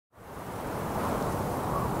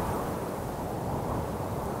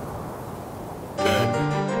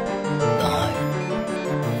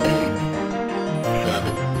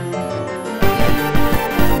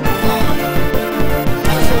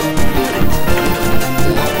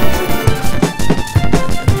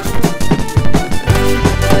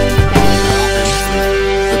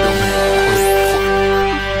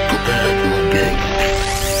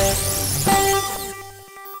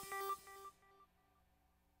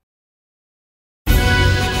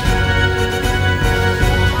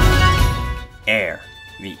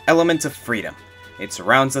the element of freedom. It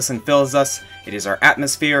surrounds us and fills us, it is our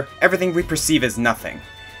atmosphere, everything we perceive as nothing.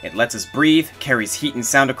 It lets us breathe, carries heat and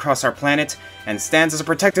sound across our planet, and stands as a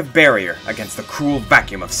protective barrier against the cruel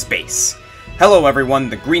vacuum of space. Hello everyone,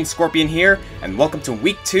 the Green Scorpion here, and welcome to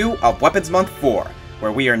Week 2 of Weapons Month 4,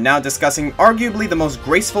 where we are now discussing arguably the most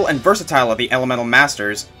graceful and versatile of the elemental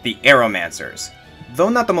masters, the Aeromancers. Though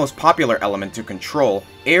not the most popular element to control,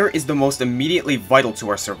 air is the most immediately vital to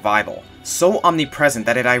our survival, so omnipresent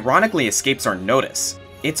that it ironically escapes our notice.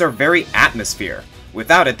 It's our very atmosphere.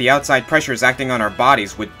 Without it, the outside pressures acting on our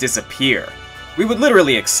bodies would disappear. We would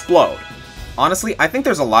literally explode. Honestly, I think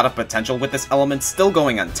there's a lot of potential with this element still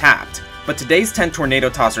going untapped, but today's 10 tornado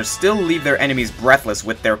tossers still leave their enemies breathless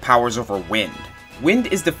with their powers over wind. Wind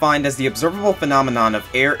is defined as the observable phenomenon of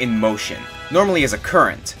air in motion, normally as a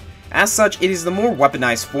current. As such, it is the more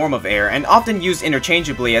weaponized form of air and often used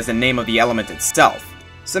interchangeably as the name of the element itself.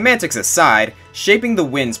 Semantics aside, shaping the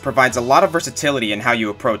winds provides a lot of versatility in how you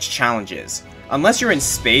approach challenges. Unless you're in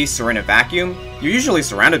space or in a vacuum, you're usually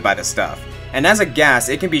surrounded by this stuff, and as a gas,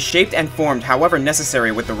 it can be shaped and formed however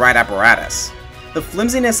necessary with the right apparatus. The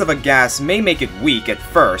flimsiness of a gas may make it weak at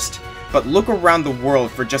first, but look around the world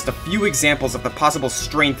for just a few examples of the possible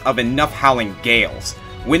strength of enough howling gales.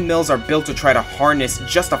 Windmills are built to try to harness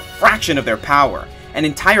just a fraction of their power, and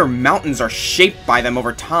entire mountains are shaped by them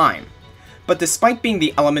over time. But despite being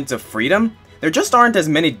the element of freedom, there just aren't as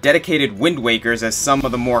many dedicated Wind Wakers as some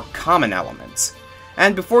of the more common elements.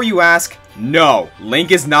 And before you ask, no,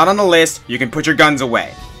 Link is not on the list, you can put your guns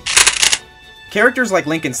away. Characters like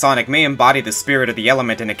Link and Sonic may embody the spirit of the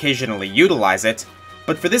element and occasionally utilize it,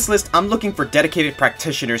 but for this list I'm looking for dedicated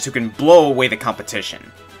practitioners who can blow away the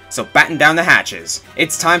competition. So batten down the hatches,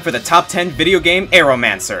 it's time for the top 10 video game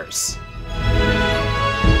Aeromancers!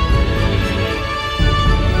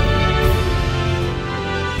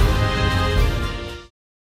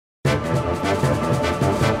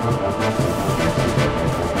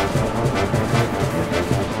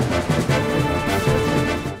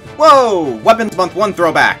 Whoa! Weapons Month 1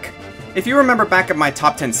 throwback! If you remember back at my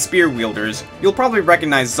top 10 spear wielders, you'll probably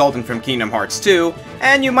recognize Zoldan from Kingdom Hearts 2,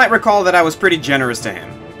 and you might recall that I was pretty generous to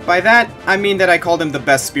him. By that, I mean that I called him the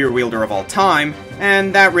best spear wielder of all time,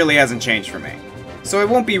 and that really hasn't changed for me. So I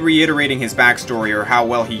won't be reiterating his backstory or how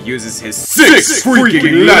well he uses his 6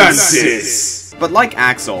 freaking lances! But like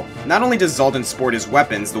Axel, not only does Zoldan sport his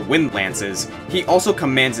weapons, the wind lances, he also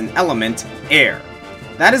commands an element, air.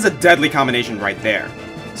 That is a deadly combination right there.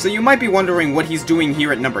 So you might be wondering what he's doing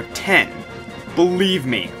here at number 10. Believe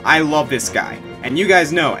me, I love this guy, and you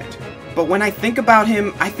guys know it. But when I think about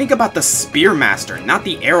him, I think about the Spearmaster, not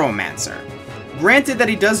the Aeromancer. Granted that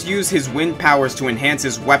he does use his wind powers to enhance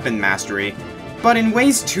his weapon mastery, but in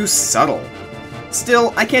ways too subtle.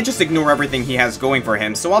 Still, I can't just ignore everything he has going for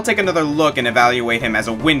him, so I'll take another look and evaluate him as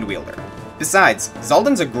a wind wielder. Besides,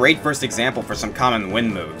 Zoldan's a great first example for some common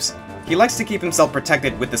wind moves. He likes to keep himself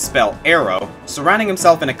protected with the spell Aero, surrounding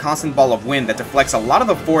himself in a constant ball of wind that deflects a lot of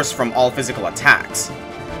the force from all physical attacks.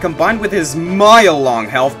 Combined with his mile-long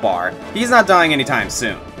health bar, he's not dying anytime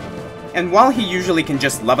soon. And while he usually can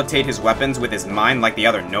just levitate his weapons with his mind like the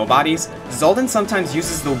other nobodies, Zoldan sometimes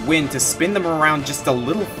uses the wind to spin them around just a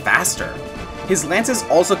little faster. His lances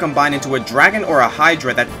also combine into a dragon or a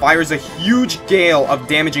hydra that fires a huge gale of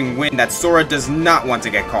damaging wind that Sora does not want to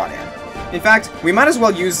get caught in. In fact, we might as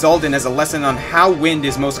well use Zoldan as a lesson on how wind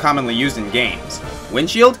is most commonly used in games.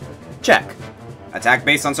 Windshield? Check. Attack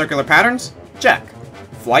based on circular patterns? Check.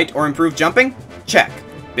 Flight or improved jumping? Check.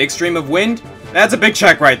 Big stream of wind? That's a big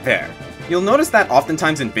check right there. You'll notice that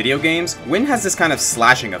oftentimes in video games, wind has this kind of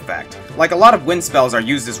slashing effect, like a lot of wind spells are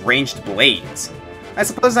used as ranged blades. I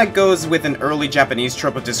suppose that goes with an early Japanese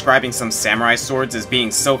trope of describing some samurai swords as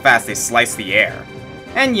being so fast they slice the air.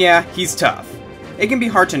 And yeah, he's tough. It can be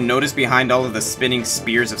hard to notice behind all of the spinning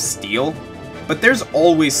spears of steel, but there's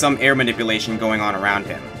always some air manipulation going on around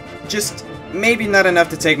him. Just maybe not enough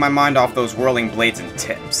to take my mind off those whirling blades and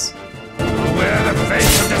tips. Wear the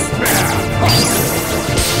face of despair!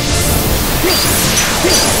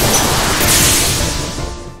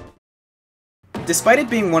 Despite it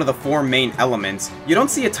being one of the 4 main elements, you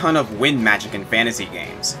don't see a ton of wind magic in fantasy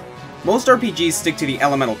games. Most RPGs stick to the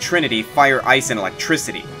elemental trinity, fire, ice, and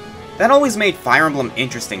electricity. That always made Fire Emblem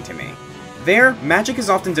interesting to me. There, magic is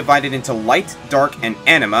often divided into light, dark, and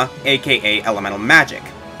anima, aka elemental magic,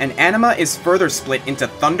 and anima is further split into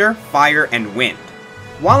thunder, fire, and wind.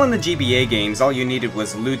 While in the GBA games all you needed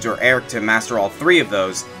was Lud or Eric to master all 3 of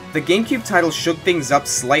those, the GameCube title shook things up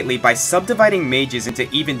slightly by subdividing mages into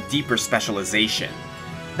even deeper specialization.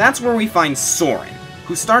 That's where we find Soren,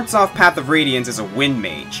 who starts off Path of Radiance as a wind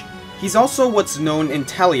mage. He's also what's known in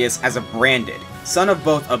Tellius as a branded, son of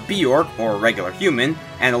both a Bjork, or regular human,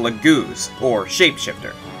 and a Laguz, or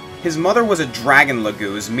shapeshifter. His mother was a dragon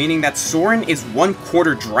Laguz, meaning that Soren is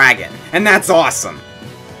 1/4 dragon, and that's awesome!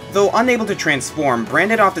 Though unable to transform,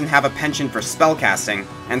 Branded often have a penchant for spellcasting,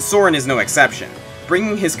 and Soren is no exception,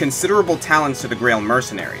 bringing his considerable talents to the Grail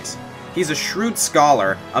mercenaries. He's a shrewd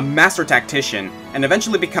scholar, a master tactician, and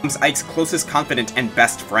eventually becomes Ike's closest confidant and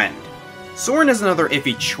best friend. Soren is another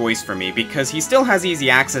iffy choice for me because he still has easy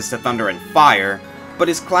access to thunder and fire, but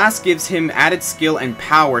his class gives him added skill and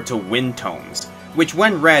power to wind tomes, which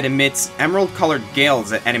when read emits emerald-colored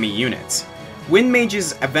gales at enemy units. Wind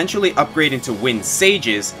mages eventually upgrade into wind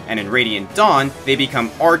sages, and in Radiant Dawn, they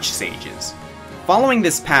become arch sages. Following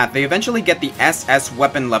this path, they eventually get the SS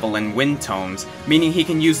weapon level in wind tomes, meaning he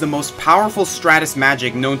can use the most powerful Stratus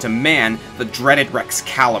magic known to man, the dreaded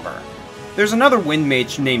Rexcalibur. There's another wind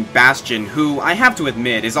mage named Bastion who, I have to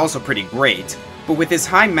admit, is also pretty great, but with his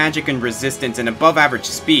high magic and resistance and above average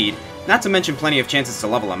speed, not to mention plenty of chances to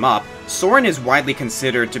level him up, Soren is widely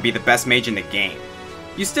considered to be the best mage in the game.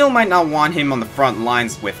 You still might not want him on the front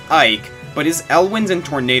lines with Ike, but his Elwinds and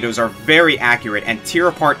Tornadoes are very accurate and tear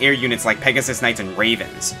apart air units like Pegasus Knights and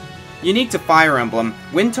Ravens. Unique to Fire Emblem,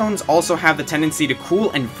 wind tones also have the tendency to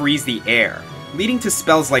cool and freeze the air, leading to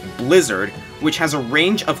spells like Blizzard, which has a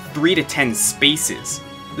range of 3 to 10 spaces.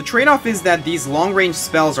 The trade-off is that these long-range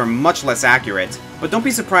spells are much less accurate, but don't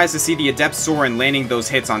be surprised to see the Adept Soren landing those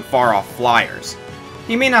hits on far-off flyers.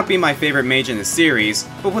 He may not be my favorite mage in the series,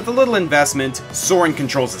 but with a little investment, Soren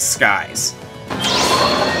controls the skies.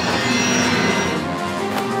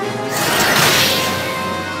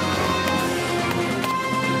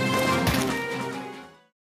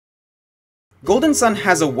 Golden Sun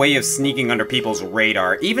has a way of sneaking under people's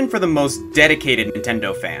radar, even for the most dedicated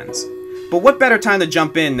Nintendo fans. But what better time to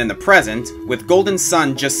jump in than the present, with Golden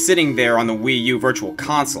Sun just sitting there on the Wii U Virtual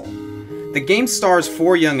Console. The game stars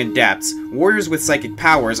 4 young adepts, warriors with psychic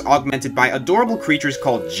powers augmented by adorable creatures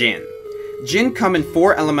called Jinn. Jinn come in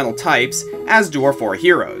 4 elemental types, as do our 4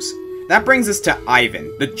 heroes. That brings us to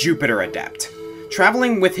Ivan, the Jupiter Adept.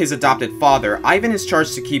 Traveling with his adopted father, Ivan is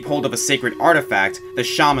charged to keep hold of a sacred artifact, the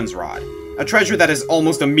Shaman's Rod, a treasure that is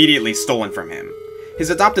almost immediately stolen from him. His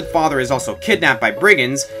adopted father is also kidnapped by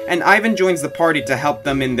brigands, and Ivan joins the party to help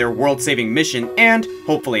them in their world-saving mission and,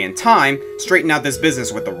 hopefully in time, straighten out this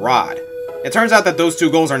business with the rod. It turns out that those 2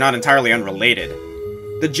 goals are not entirely unrelated.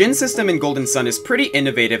 The Jinn system in Golden Sun is pretty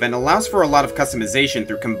innovative and allows for a lot of customization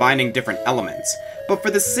through combining different elements, but for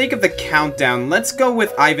the sake of the countdown, let's go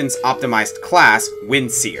with Ivan's optimized class,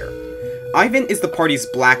 Windseer. Ivan is the party's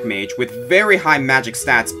black mage with very high magic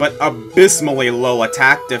stats but abysmally low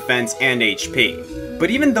attack, defense, and HP. But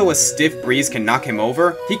even though a stiff breeze can knock him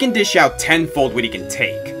over, he can dish out tenfold what he can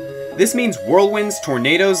take. This means whirlwinds,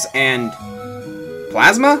 tornadoes, and...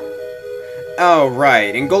 plasma? Oh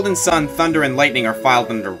right, in Golden Sun, thunder and lightning are filed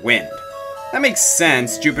under wind. That makes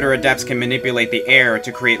sense. Jupiter Adepts can manipulate the air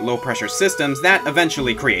to create low-pressure systems that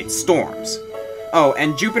eventually create storms. Oh,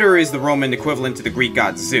 and Jupiter is the Roman equivalent to the Greek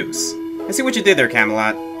god Zeus. I see what you did there,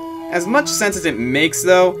 Camelot. As much sense as it makes,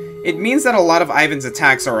 though, it means that a lot of Ivan's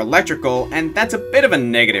attacks are electrical, and that's a bit of a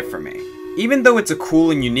negative for me. Even though it's a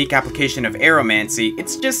cool and unique application of Aeromancy,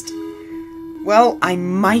 it's just... well, I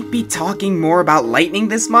might be talking more about lightning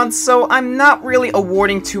this month, so I'm not really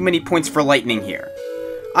awarding too many points for lightning here.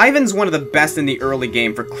 Ivan's one of the best in the early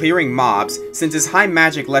game for clearing mobs, since his high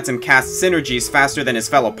magic lets him cast synergies faster than his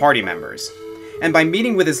fellow party members. And by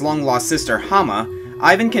meeting with his long-lost sister Hama,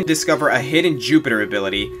 Ivan can discover a hidden Jupiter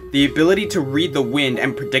ability, the ability to read the wind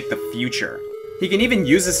and predict the future. He can even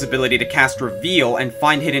use this ability to cast Reveal and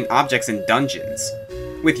find hidden objects in dungeons.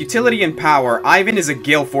 With utility and power, Ivan is a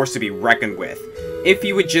gale force to be reckoned with. If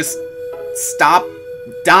he would just... stop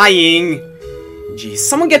dying! Jeez,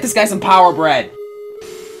 someone get this guy some power bread!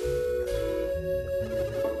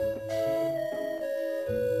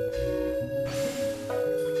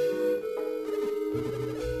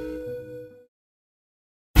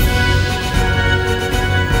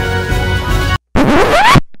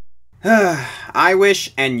 I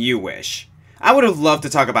wish, and you wish. I would have loved to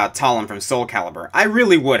talk about Talon from Soul Calibur. I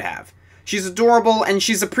really would have. She's adorable, and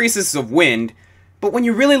she's a priestess of wind, but when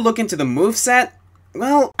you really look into the moveset,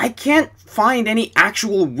 well, I can't find any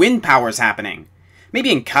actual wind powers happening.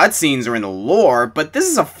 Maybe in cutscenes or in the lore, but this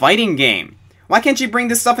is a fighting game. Why can't you bring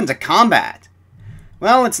this stuff into combat?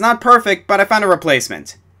 Well, it's not perfect, but I found a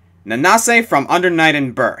replacement. Nanase from Under Night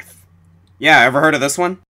and Birth. Yeah, ever heard of this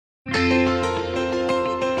one?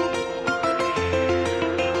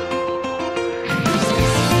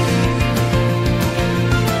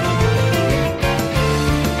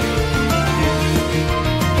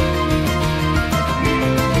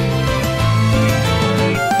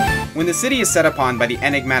 the city is set upon by the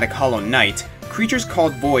enigmatic Hollow Knight, creatures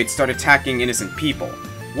called voids start attacking innocent people.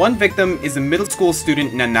 One victim is the middle school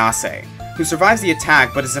student Nanase, who survives the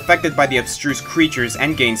attack but is affected by the abstruse creatures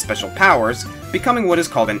and gains special powers, becoming what is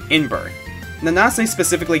called an invert. Nanase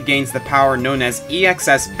specifically gains the power known as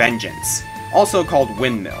EXS Vengeance, also called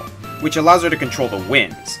Windmill, which allows her to control the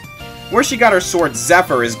winds. Where she got her sword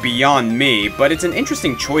Zephyr is beyond me, but it's an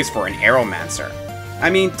interesting choice for an Aeromancer. I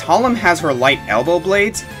mean, Talim has her light elbow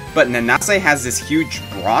blades, but Nanase has this huge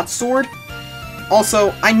broadsword?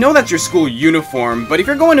 Also, I know that's your school uniform, but if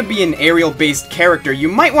you're going to be an aerial-based character, you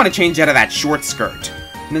might want to change out of that short skirt.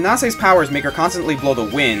 Nanase's powers make her constantly blow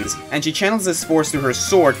the winds, and she channels this force through her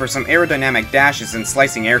sword for some aerodynamic dashes and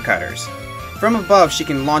slicing air cutters. From above, she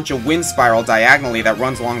can launch a wind spiral diagonally that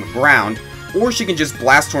runs along the ground, or she can just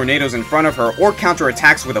blast tornadoes in front of her or counter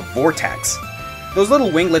attacks with a vortex. Those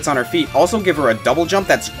little winglets on her feet also give her a double jump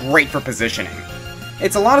that's great for positioning.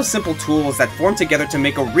 It's a lot of simple tools that form together to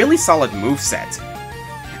make a really solid moveset.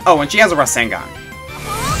 Oh, and she has a Rasengan.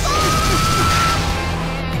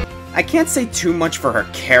 I can't say too much for her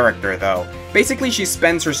character though. Basically, she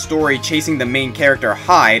spends her story chasing the main character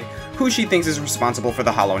Hyde, who she thinks is responsible for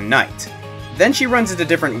the Hollow Knight. Then she runs into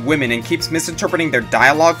different women and keeps misinterpreting their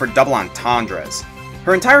dialogue for double entendres.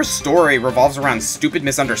 Her entire story revolves around stupid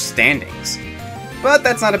misunderstandings. But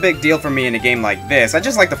that's not a big deal for me in a game like this, I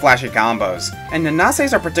just like the flashy combos, and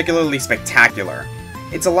Nanase's are particularly spectacular.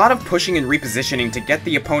 It's a lot of pushing and repositioning to get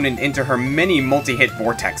the opponent into her many multi-hit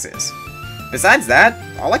vortexes. Besides that,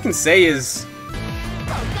 all I can say is...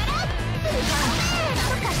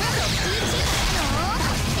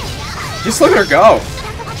 just look at her go!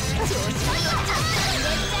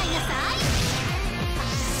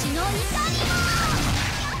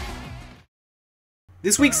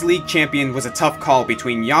 This week's League Champion was a tough call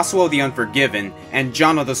between Yasuo the Unforgiven and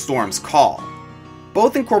Janna the Storm's Call.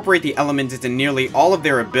 Both incorporate the element into nearly all of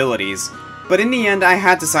their abilities, but in the end I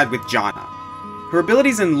had to side with Janna. Her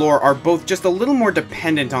abilities and lore are both just a little more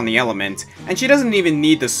dependent on the element, and she doesn't even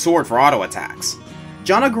need the sword for auto attacks.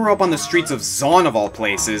 Janna grew up on the streets of Zaun of all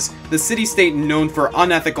places, the city-state known for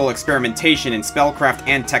unethical experimentation in spellcraft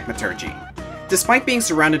and technoturgy. Despite being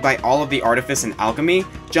surrounded by all of the artifice and alchemy,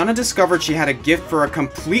 Janna discovered she had a gift for a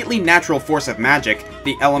completely natural force of magic,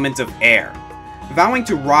 the element of air. Vowing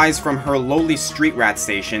to rise from her lowly street rat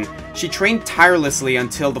station, she trained tirelessly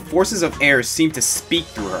until the forces of air seemed to speak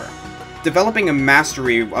through her, developing a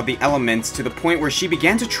mastery of the elements to the point where she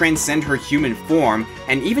began to transcend her human form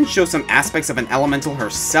and even show some aspects of an elemental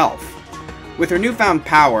herself. With her newfound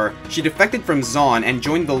power, she defected from Zaun and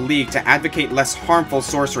joined the League to advocate less harmful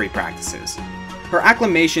sorcery practices. Her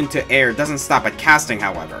acclamation to air doesn't stop at casting,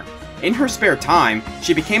 however. In her spare time,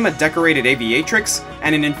 she became a decorated aviatrix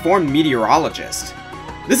and an informed meteorologist.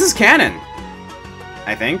 This is canon!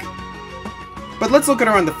 I think. But let's look at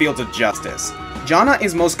her on the fields of justice. Janna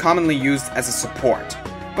is most commonly used as a support,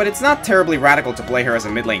 but it's not terribly radical to play her as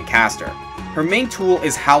a mid lane caster. Her main tool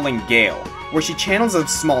is Howling Gale, where she channels a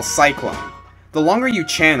small cyclone. The longer you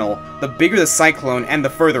channel, the bigger the cyclone and the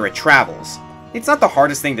further it travels. It's not the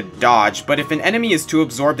hardest thing to dodge, but if an enemy is too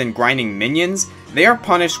absorbed in grinding minions, they are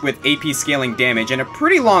punished with AP scaling damage and a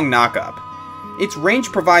pretty long knockup. Its range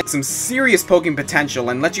provides some serious poking potential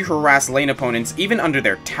and lets you harass lane opponents even under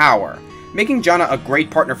their tower, making Janna a great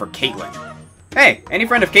partner for Caitlyn. Hey, any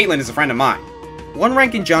friend of Caitlyn is a friend of mine. One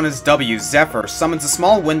rank in Janna's W, Zephyr, summons a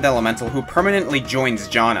small wind elemental who permanently joins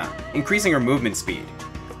Janna, increasing her movement speed.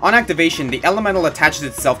 On activation, the elemental attaches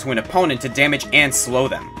itself to an opponent to damage and slow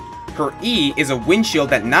them. Her E is a wind shield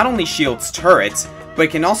that not only shields turrets, but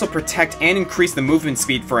can also protect and increase the movement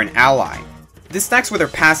speed for an ally. This stacks with her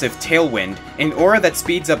passive Tailwind, an aura that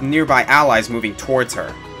speeds up nearby allies moving towards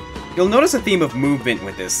her. You'll notice a theme of movement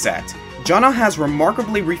with this set. Janna has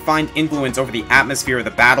remarkably refined influence over the atmosphere of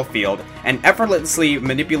the battlefield, and effortlessly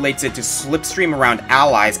manipulates it to slipstream around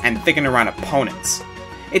allies and thicken around opponents.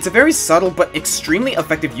 It's a very subtle but extremely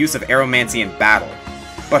effective use of aeromancy in battle.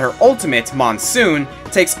 But her ultimate, Monsoon,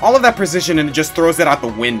 takes all of that precision and just throws it out the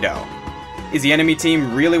window. Is the enemy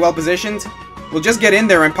team really well positioned? Well, just get in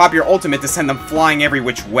there and pop your ultimate to send them flying every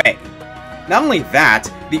which way. Not only that,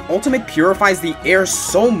 the ultimate purifies the air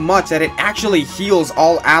so much that it actually heals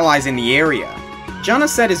all allies in the area.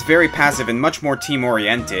 Janna's set is very passive and much more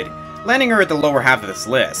team-oriented, landing her at the lower half of this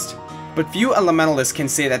list. But few elementalists can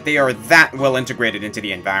say that they are that well integrated into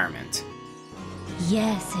the environment.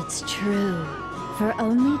 Yes, it's true. For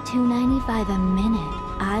only $2.95 a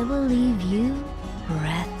minute, I will leave you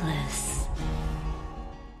breathless.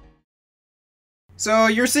 So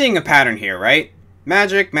you're seeing a pattern here, right?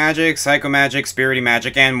 Magic, magic, psychomagic, spirity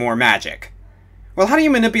magic, and more magic. Well, how do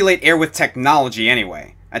you manipulate air with technology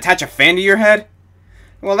anyway? Attach a fan to your head?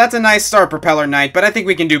 Well, that's a nice start, Propeller Knight, but I think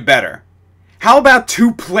we can do better. How about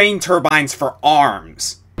 2 plane turbines for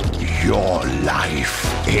arms? Your life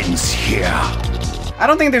ends here. I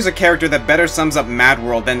don't think there's a character that better sums up Mad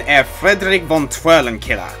World than Herr Friedrich von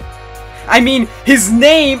Tröllenkiller. I mean, his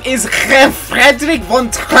name is Herr Friedrich von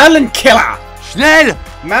Tröllenkiller! Schnell!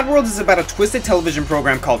 Mad World is about a twisted television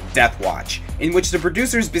program called Death Watch, in which the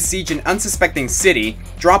producers besiege an unsuspecting city,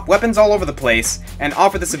 drop weapons all over the place, and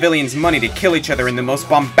offer the civilians money to kill each other in the most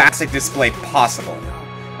bombastic display possible.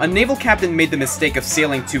 A naval captain made the mistake of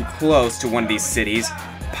sailing too close to one of these cities,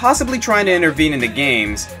 possibly trying to intervene in the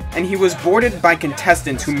games, and he was boarded by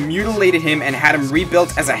contestants who mutilated him and had him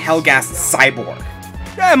rebuilt as a hell-gassed cyborg.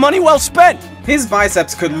 Yeah, money well spent! His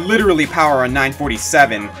biceps could literally power a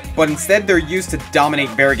 947, but instead they're used to dominate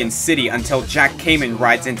Berrigan City until Jack Kamen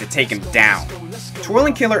rides in to take him down.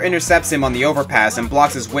 Twirling Killer intercepts him on the overpass and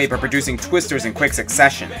blocks his way by producing twisters in quick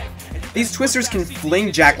succession. These twisters can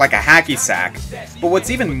fling Jack like a hacky sack, but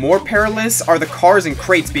what's even more perilous are the cars and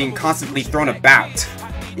crates being constantly thrown about.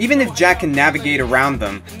 Even if Jack can navigate around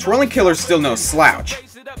them, Twirling Killer's still no slouch.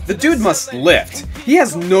 The dude must lift. He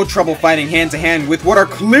has no trouble fighting hand-to-hand with what are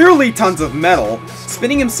clearly tons of metal,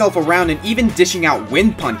 spinning himself around and even dishing out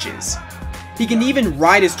wind punches. He can even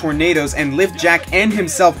ride his tornadoes and lift Jack and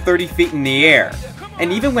himself 30 feet in the air.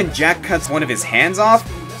 And even when Jack cuts one of his hands off,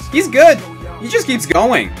 he's good. He just keeps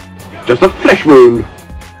going. Just a flesh wound.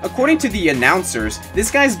 According to the announcers, this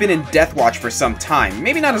guy's been in Death Watch for some time,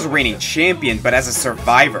 maybe not as a reigning champion, but as a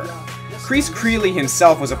survivor. Kreese Creeley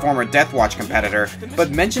himself was a former Death Watch competitor,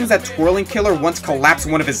 but mentions that Twirling Killer once collapsed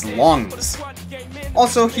one of his lungs.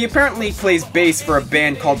 Also, he apparently plays bass for a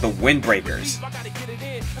band called the Windbreakers.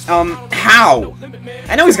 How?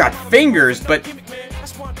 I know he's got fingers, but...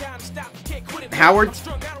 Howard?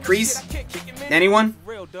 Kreese? Anyone?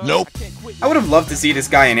 Nope. I would have loved to see this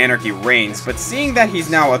guy in Anarchy Reigns, but seeing that he's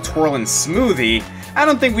now a twirling smoothie, I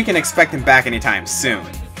don't think we can expect him back anytime soon.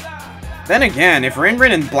 Then again, if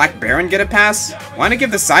Rinrin and Black Baron get a pass, why not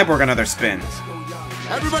give the Cyborg another spin?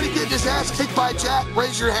 Everybody getting his ass kicked by Jack,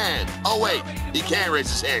 raise your hand. Oh wait, he can't raise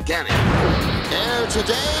his hand, can he? Air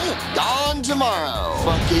today, gone tomorrow.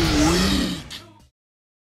 Fucking weak.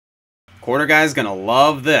 Quarter Guy's gonna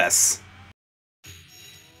love this.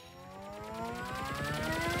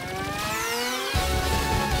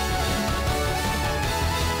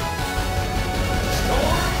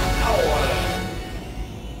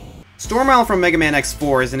 Storm Owl from Mega Man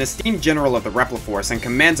X4 is an esteemed general of the Repliforce and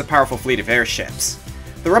commands a powerful fleet of airships.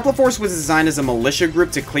 The Repliforce was designed as a militia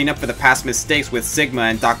group to clean up for the past mistakes with Sigma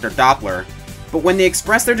and Dr. Doppler, but when they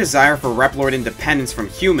express their desire for Replord independence from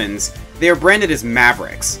humans, they are branded as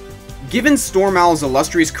Mavericks. Given Storm Owl's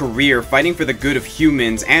illustrious career fighting for the good of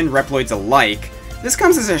humans and Reploids alike, this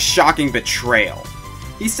comes as a shocking betrayal.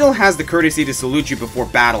 He still has the courtesy to salute you before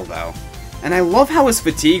battle though, and I love how his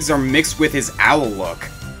fatigues are mixed with his owl look.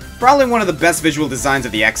 Probably one of the best visual designs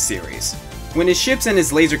of the X series. When his ships and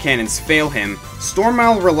his laser cannons fail him, Storm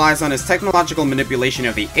Owl relies on his technological manipulation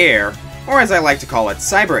of the air, or as I like to call it,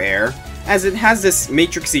 cyber air, as it has this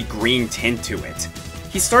matrixy green tint to it.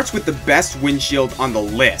 He starts with the best windshield on the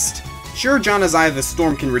list. Sure, John's Eye of the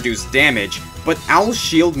Storm can reduce damage, but Owl's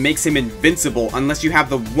shield makes him invincible unless you have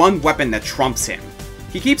the one weapon that trumps him.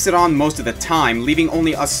 He keeps it on most of the time, leaving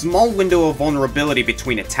only a small window of vulnerability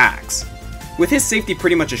between attacks. With his safety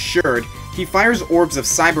pretty much assured, he fires orbs of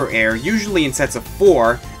cyber air, usually in sets of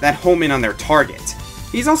 4, that home in on their target.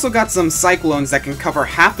 He's also got some cyclones that can cover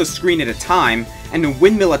half the screen at a time, and a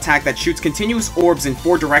windmill attack that shoots continuous orbs in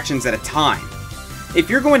 4 directions at a time. If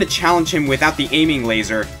you're going to challenge him without the aiming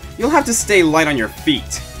laser, you'll have to stay light on your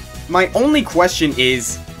feet. My only question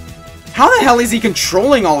is, how the hell is he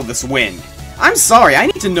controlling all of this wind? I'm sorry, I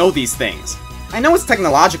need to know these things. I know it's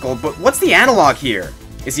technological, but what's the analog here?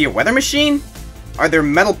 Is he a weather machine? Are there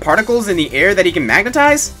metal particles in the air that he can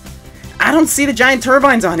magnetize? I don't see the giant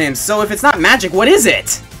turbines on him, so if it's not magic, what is it?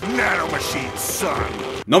 Nanomachine,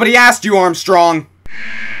 son. Nobody asked you, Armstrong!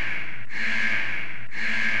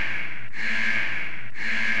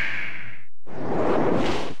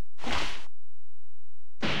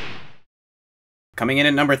 Coming in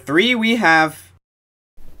at number 3, we have...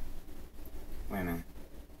 Wait a minute.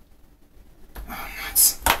 Oh,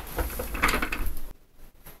 nuts.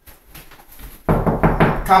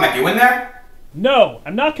 Comic, you in there? No,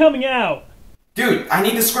 I'm not coming out. Dude, I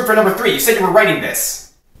need the script for number 3. You said you were writing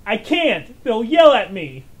this. I can't. They'll yell at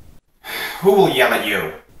me. Who will yell at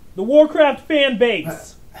you? The Warcraft fan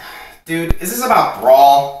base. Dude, is this about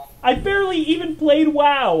Brawl? I barely even played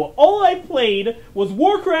WoW. All I played was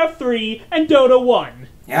Warcraft 3 and Dota 1.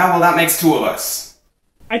 Yeah, well that makes 2 of us.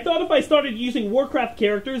 I thought if I started using Warcraft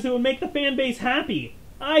characters, it would make the fan base happy.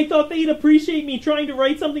 I thought they'd appreciate me trying to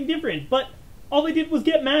write something different, but all they did was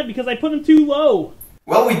get mad because I put him too low.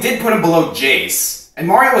 Well, we did put him below Jace, and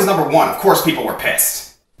Mario was number 1. Of course people were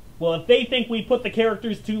pissed. Well, if they think we put the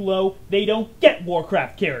characters too low, they don't get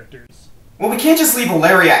Warcraft characters. Well, we can't just leave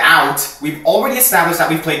Valeria out. We've already established that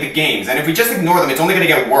we've played the games, and if we just ignore them, it's only gonna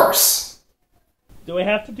get worse. Do I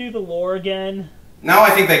have to do the lore again? No,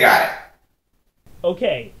 I think they got it.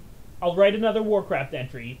 Okay, I'll write another Warcraft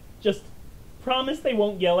entry. Just promise they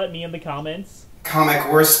won't yell at me in the comments. Comic,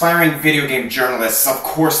 we're aspiring video game journalists. Of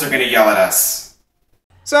course they're gonna yell at us.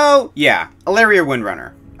 So, yeah, Ilaria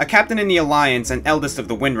Windrunner, a captain in the Alliance and eldest of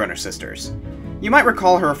the Windrunner sisters. You might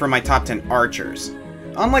recall her from my top 10 archers.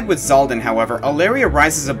 Unlike with Zaldin, however, Ilaria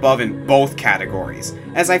rises above in both categories,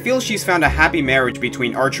 as I feel she's found a happy marriage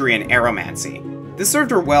between archery and aeromancy. This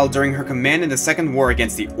served her well during her command in the Second War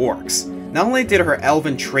against the Orcs. Not only did her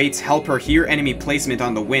elven traits help her hear enemy placement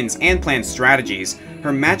on the winds and plan strategies,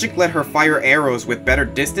 her magic let her fire arrows with better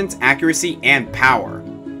distance, accuracy, and power.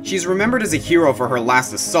 She's remembered as a hero for her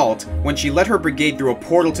last assault, when she led her brigade through a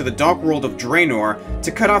portal to the dark world of Draenor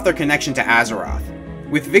to cut off their connection to Azeroth.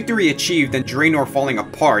 With victory achieved and Draenor falling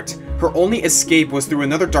apart, her only escape was through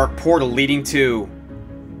another dark portal leading to...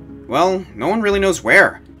 well, no one really knows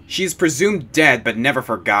where. She is presumed dead but never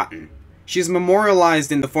forgotten. She is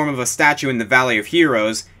memorialized in the form of a statue in the Valley of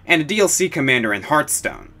Heroes, and a DLC commander in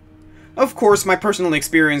Hearthstone. Of course, my personal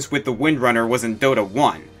experience with the Windrunner was in Dota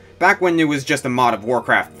 1, back when it was just a mod of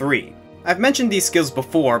Warcraft 3. I've mentioned these skills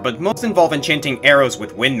before, but most involve enchanting arrows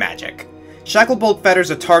with wind magic. Shacklebolt feathers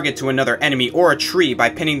a target to another enemy or a tree by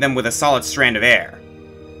pinning them with a solid strand of air.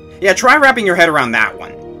 Yeah, try wrapping your head around that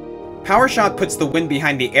one. Power Shot puts the wind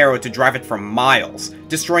behind the arrow to drive it for miles,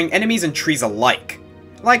 destroying enemies and trees alike.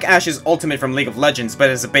 Like Ashe's ultimate from League of Legends,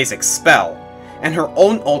 but as a basic spell. And her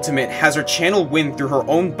own ultimate has her channel wind through her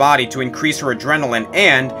own body to increase her adrenaline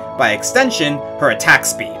and, by extension, her attack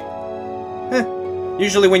speed.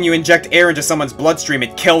 Usually when you inject air into someone's bloodstream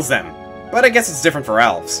it kills them, but I guess it's different for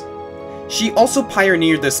elves. She also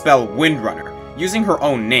pioneered the spell Windrunner, using her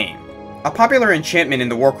own name. A popular enchantment in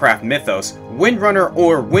the Warcraft mythos, Windrunner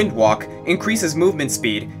or Windwalk increases movement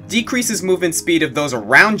speed, decreases movement speed of those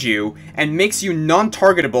around you, and makes you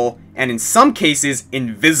non-targetable, and in some cases,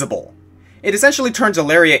 invisible. It essentially turns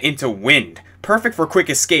Ilaria into wind, perfect for quick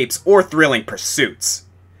escapes or thrilling pursuits.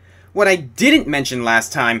 What I didn't mention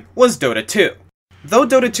last time was Dota 2. Though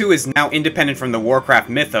Dota 2 is now independent from the Warcraft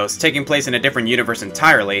mythos, taking place in a different universe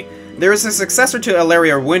entirely, there is a successor to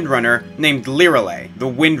Ilaria Windrunner named Lirelei, the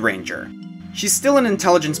Wind Ranger. She's still an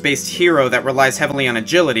intelligence-based hero that relies heavily on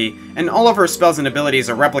agility, and all of her spells and abilities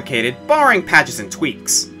are replicated, barring patches and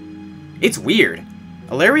tweaks. It's weird.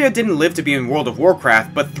 Ilaria didn't live to be in World of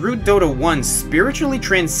Warcraft, but through Dota 1 spiritually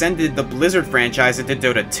transcended the Blizzard franchise into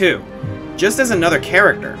Dota 2, just as another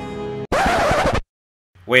character.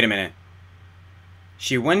 Wait a minute.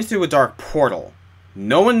 She went into a dark portal.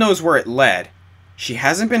 No one knows where it led. She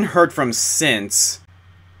hasn't been heard from since.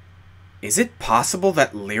 Is it possible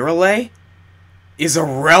that Lirelei is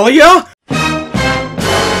Aurelia?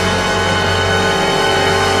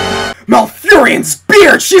 Malfurion's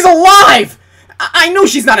beard! She's alive! I know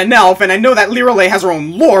she's not an elf, and I know that Lirelei has her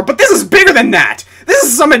own lore, but this is bigger than that! This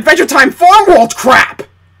is some Adventure Time Farm World crap!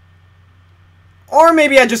 Or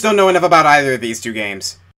maybe I just don't know enough about either of these two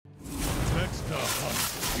games.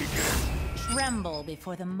 Tremble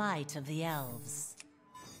before the might of the elves.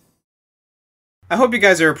 I hope you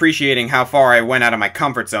guys are appreciating how far I went out of my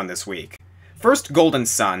comfort zone this week. First Golden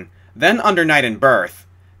Sun, then Under Night and Birth,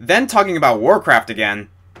 then talking about Warcraft again,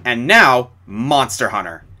 and now Monster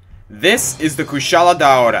Hunter. This is the Kushala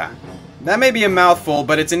Daora. That may be a mouthful,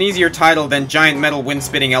 but it's an easier title than Giant Metal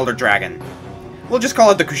Wind-Spitting Elder Dragon. We'll just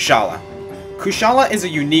call it the Kushala. Kushala is a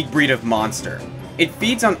unique breed of monster. It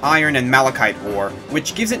feeds on iron and malachite ore,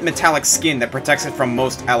 which gives it metallic skin that protects it from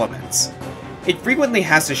most elements. It frequently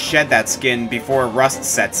has to shed that skin before rust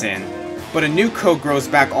sets in, but a new coat grows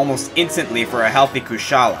back almost instantly for a healthy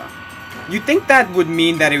Kushala. You'd think that would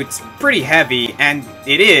mean that it's pretty heavy, and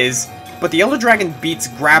it is, but the Elder Dragon beats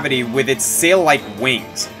gravity with its sail-like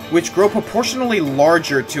wings, which grow proportionally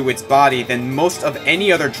larger to its body than most of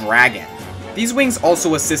any other dragon. These wings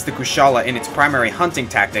also assist the Kushala in its primary hunting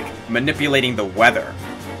tactic, manipulating the weather.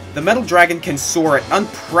 The Metal Dragon can soar at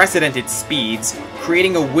unprecedented speeds,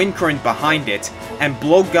 creating a wind current behind it, and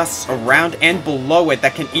blow gusts around and below it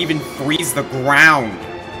that can even freeze the ground.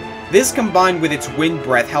 This combined with its wind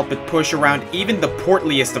breath help it push around even the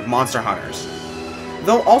portliest of monster hunters.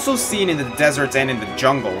 Though also seen in the deserts and in the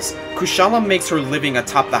jungles, Kushala makes her living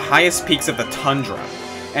atop the highest peaks of the tundra.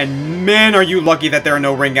 and man are you lucky that there are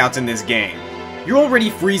no ring outs in this game. You're already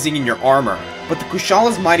freezing in your armor, but the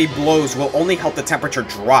Kushal's mighty blows will only help the temperature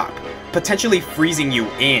drop, potentially freezing you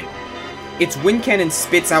in. Its wind cannon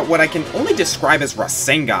spits out what I can only describe as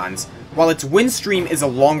Rasengans, while its wind stream is a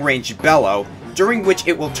long-range bellow, during which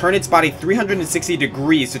it will turn its body 360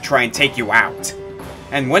 degrees to try and take you out.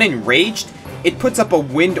 And when enraged, it puts up a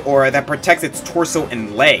wind aura that protects its torso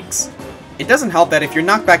and legs. It doesn't help that if you're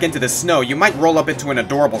knocked back into the snow, you might roll up into an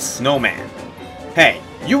adorable snowman. Hey,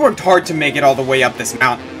 you worked hard to make it all the way up this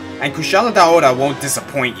mountain, and Kushala Daora won't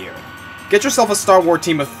disappoint you. Get yourself a Star Wars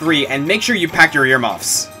team of 3 and make sure you pack your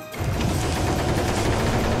earmuffs.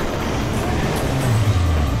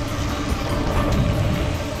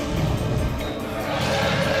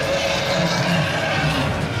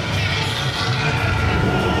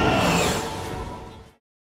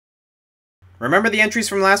 Remember the entries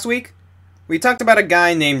from last week? We talked about a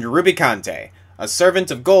guy named Rubicante, a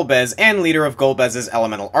servant of Golbez and leader of Golbez's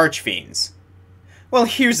elemental archfiends. Well,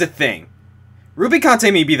 here's the thing.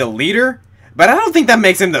 Rubicante may be the leader, but I don't think that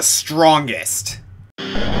makes him the strongest.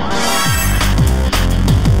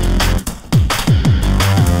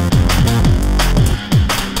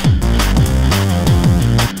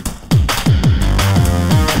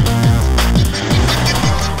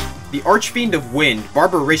 The Archfiend of Wind,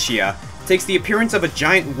 Barbaricia, takes the appearance of a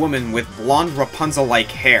giant woman with blonde Rapunzel-like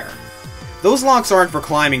hair. Those locks aren't for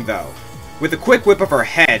climbing though. With a quick whip of her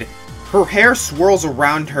head, her hair swirls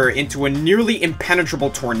around her into a nearly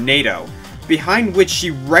impenetrable tornado, behind which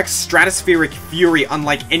she wreaks stratospheric fury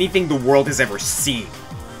unlike anything the world has ever seen.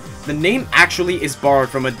 The name actually is borrowed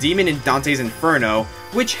from a demon in Dante's Inferno,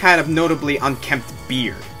 which had a notably unkempt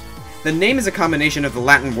beard. The name is a combination of the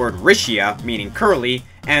Latin word riccia, meaning curly,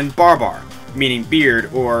 and barbar, meaning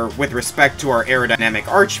beard, or, with respect to our aerodynamic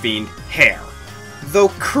archfiend, hair. Though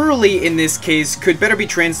curly in this case could better be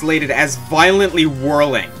translated as violently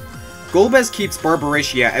whirling. Golbez keeps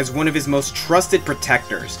Barbaricia as one of his most trusted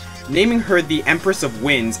protectors, naming her the Empress of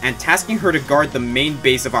Winds and tasking her to guard the main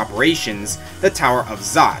base of operations, the Tower of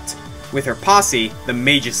Zot, with her posse, the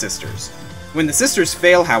Magus Sisters. When the sisters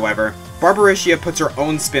fail, however, Barbaricia puts her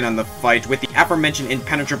own spin on the fight with the aforementioned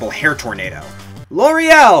impenetrable hair tornado.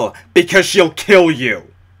 L'Oreal! Because she'll kill you!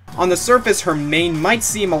 On the surface, her mane might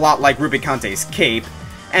seem a lot like Rubicante's cape,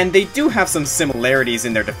 and they do have some similarities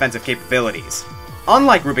in their defensive capabilities.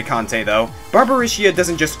 Unlike Rubicante though, Barbaricia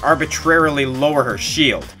doesn't just arbitrarily lower her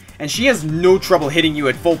shield, and she has no trouble hitting you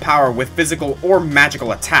at full power with physical or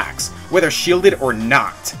magical attacks, whether shielded or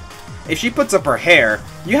not. If she puts up her hair,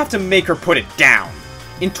 you have to make her put it down.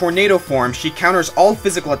 In tornado form, she counters all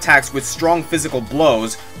physical attacks with strong physical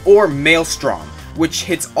blows, or Maelstrom, which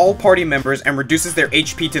hits all party members and reduces their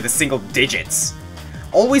HP to the single digits.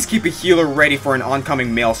 Always keep a healer ready for an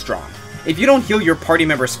oncoming Maelstrom. If you don't heal your party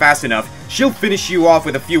members fast enough, she'll finish you off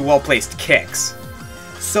with a few well-placed kicks.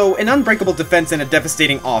 So, an unbreakable defense and a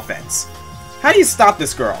devastating offense. How do you stop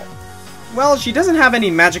this girl? Well, she doesn't have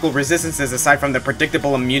any magical resistances aside from the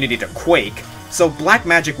predictable immunity to Quake, so black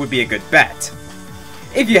magic would be a good bet.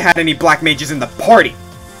 If you had any black mages in the party!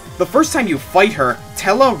 The first time you fight her,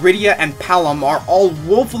 Tella, Rydia, and Palom are all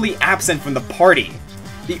woefully absent from the party.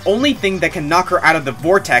 The only thing that can knock her out of the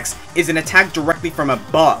vortex is an attack directly from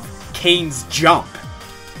above, Kane's Jump.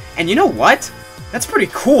 And you know what? That's pretty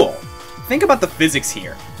cool. Think about the physics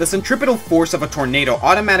here. The centripetal force of a tornado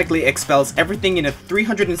automatically expels everything in a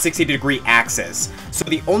 360-degree axis, so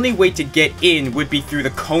the only way to get in would be through the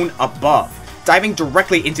cone above, diving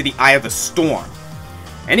directly into the eye of the storm.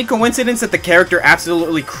 Any coincidence that the character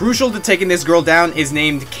absolutely crucial to taking this girl down is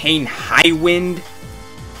named Kane Highwind?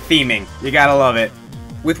 Theming, you gotta love it.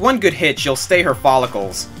 With one good hit, she'll stay her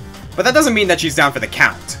follicles. But that doesn't mean that she's down for the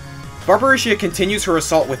count. Barbaricia continues her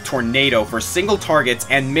assault with Tornado for single targets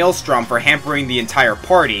and Maelstrom for hampering the entire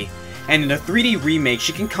party, and in a 3D remake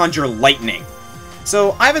she can conjure lightning.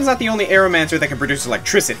 So Ivan's not the only Aeromancer that can produce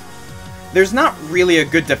electricity. There's not really a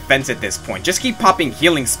good defense at this point, just keep popping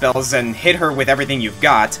healing spells and hit her with everything you've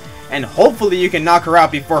got, and hopefully you can knock her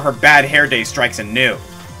out before her bad hair day strikes anew.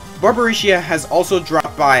 Barbaricia has also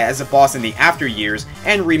dropped by as a boss in the after years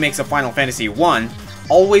and remakes of Final Fantasy I,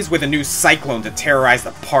 always with a new Cyclone to terrorize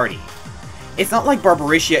the party. It's not like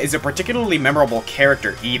Barbaricia is a particularly memorable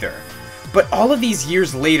character either, but all of these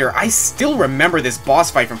years later I still remember this boss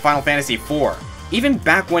fight from Final Fantasy IV, even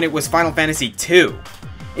back when it was Final Fantasy II.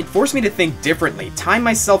 It forced me to think differently, time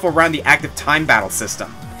myself around the active time battle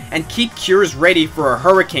system, and keep cures ready for a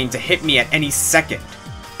hurricane to hit me at any second.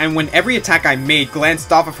 And when every attack I made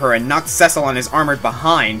glanced off of her and knocked Cecil on his armored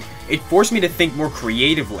behind, it forced me to think more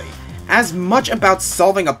creatively, as much about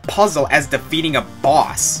solving a puzzle as defeating a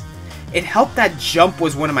boss. It helped that jump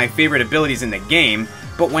was one of my favorite abilities in the game,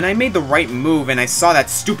 but when I made the right move and I saw that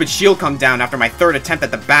stupid shield come down after my third attempt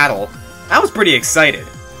at the battle, I was pretty excited.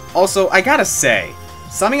 Also, I gotta say,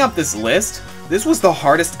 summing up this list, this was the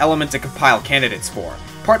hardest element to compile candidates for,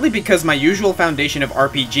 partly because my usual foundation of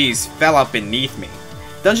RPGs fell out beneath me.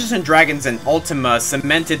 Dungeons & Dragons and Ultima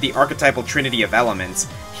cemented the archetypal trinity of elements: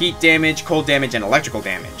 heat damage, cold damage, and electrical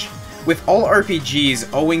damage. With all RPGs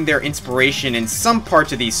owing their inspiration in some part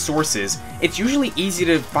to these sources, it's usually easy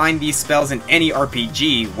to find these spells in any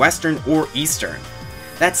RPG, Western or Eastern.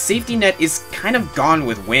 That safety net is kind of gone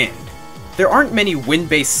with wind. There aren't many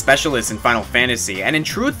wind-based specialists in Final Fantasy, and in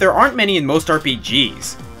truth, there aren't many in most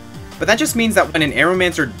RPGs. But that just means that when an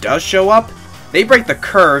Aeromancer does show up, they break the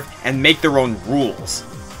curve and make their own rules.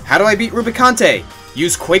 How do I beat Rubicante?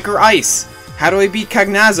 Use Quaker Ice. How do I beat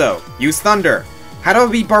Cagnazzo? Use Thunder. How do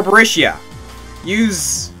I beat Barbaricia?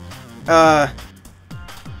 Use... In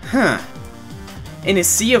a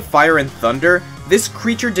sea of fire and thunder, this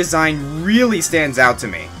creature design really stands out to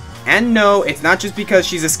me. And no, it's not just because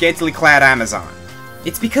she's a scantily clad Amazon.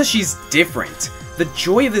 It's because she's different. The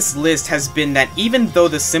joy of this list has been that even though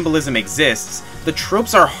the symbolism exists, the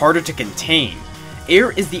tropes are harder to contain.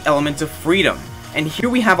 Air is the element of freedom, and here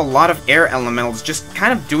we have a lot of air elementals just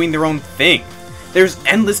kind of doing their own thing. There's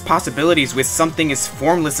endless possibilities with something as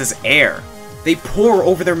formless as air. They pour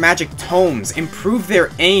over their magic tomes, improve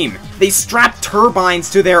their aim, they strap turbines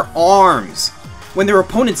to their arms. When their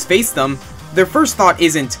opponents face them, their first thought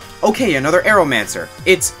isn't, okay, another Aeromancer.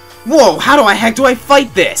 It's, whoa, how the heck do I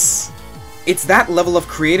fight this? It's that level of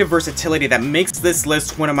creative versatility that makes this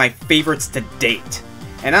list one of my favorites to date.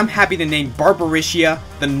 And I'm happy to name Barbaricia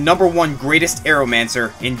the #1 greatest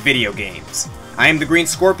Aeromancer in video games. I am the Green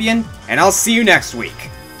Scorpion, and I'll see you next week.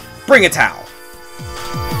 Bring a towel!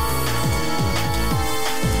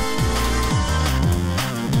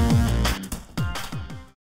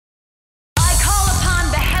 I call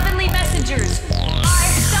upon the heavenly messengers. I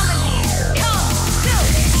summon thee. Come,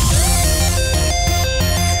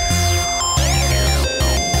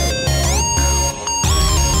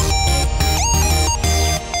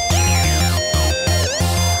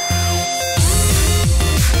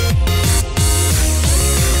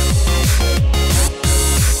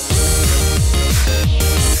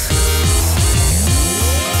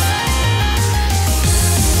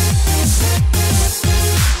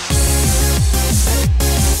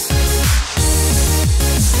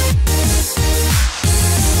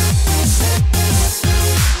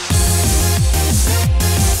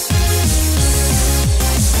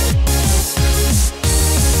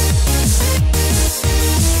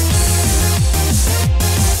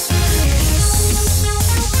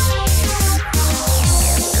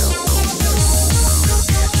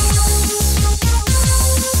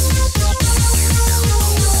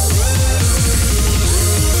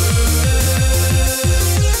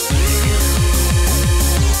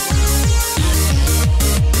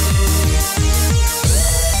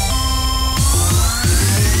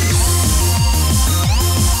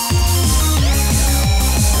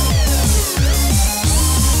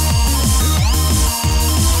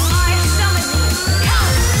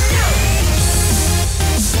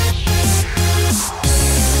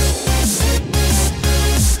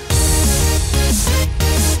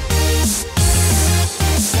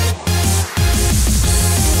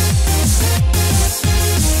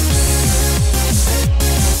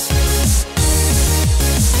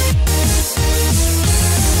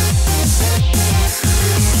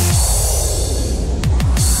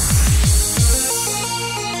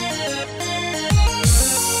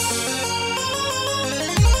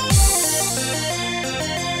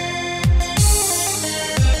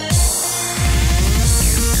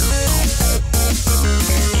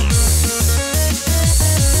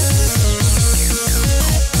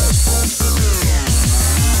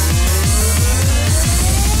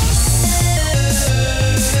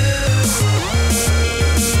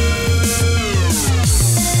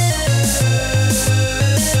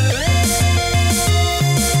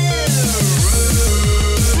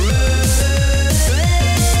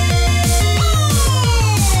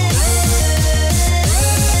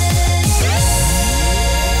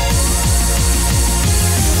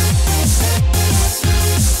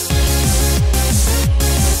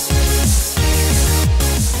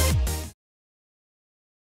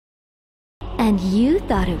 And you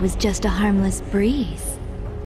thought it was just a harmless breeze.